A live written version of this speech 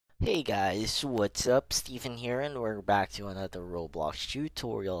Hey guys, what's up? Steven here, and we're back to another Roblox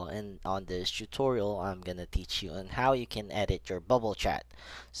tutorial. And on this tutorial, I'm gonna teach you on how you can edit your bubble chat.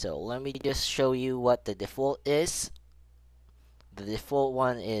 So let me just show you what the default is. The default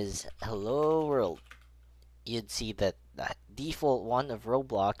one is Hello World. You'd see that the default one of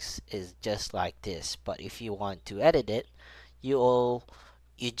Roblox is just like this. But if you want to edit it, you all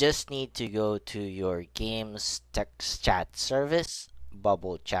you just need to go to your game's text chat service,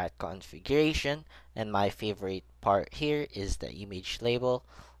 bubble chat configuration, and my favorite part here is the image label.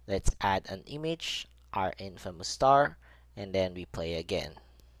 Let's add an image, our infamous star, and then we play again.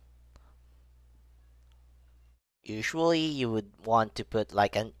 Usually you would want to put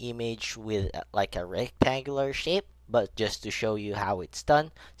like an image with like a rectangular shape, but just to show you how it's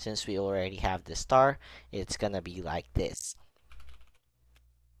done, since we already have the star, it's gonna be like this.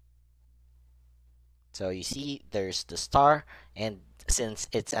 So you see there's the star, and since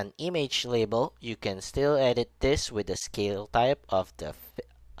it's an image label, you can still edit this with the scale type of the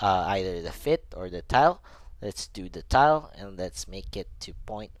either the fit or the tile. Let's do the tile and let's make it to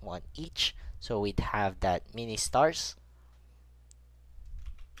 0.1 each. So we'd have that mini stars,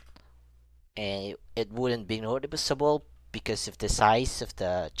 and it wouldn't be noticeable because of the size of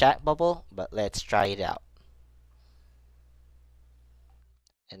the chat bubble, but let's try it out.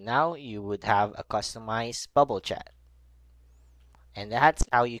 And now you would have a customized bubble chat. And that's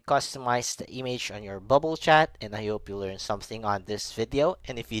how you customize the image on your bubble chat. And I hope you learned something on this video.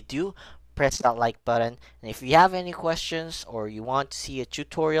 And if you do, press that like button. And if you have any questions or you want to see a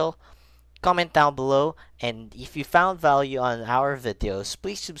tutorial, comment down below. And if you found value on our videos,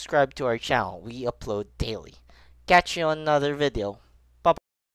 please subscribe to our channel. We upload daily. Catch you on another video.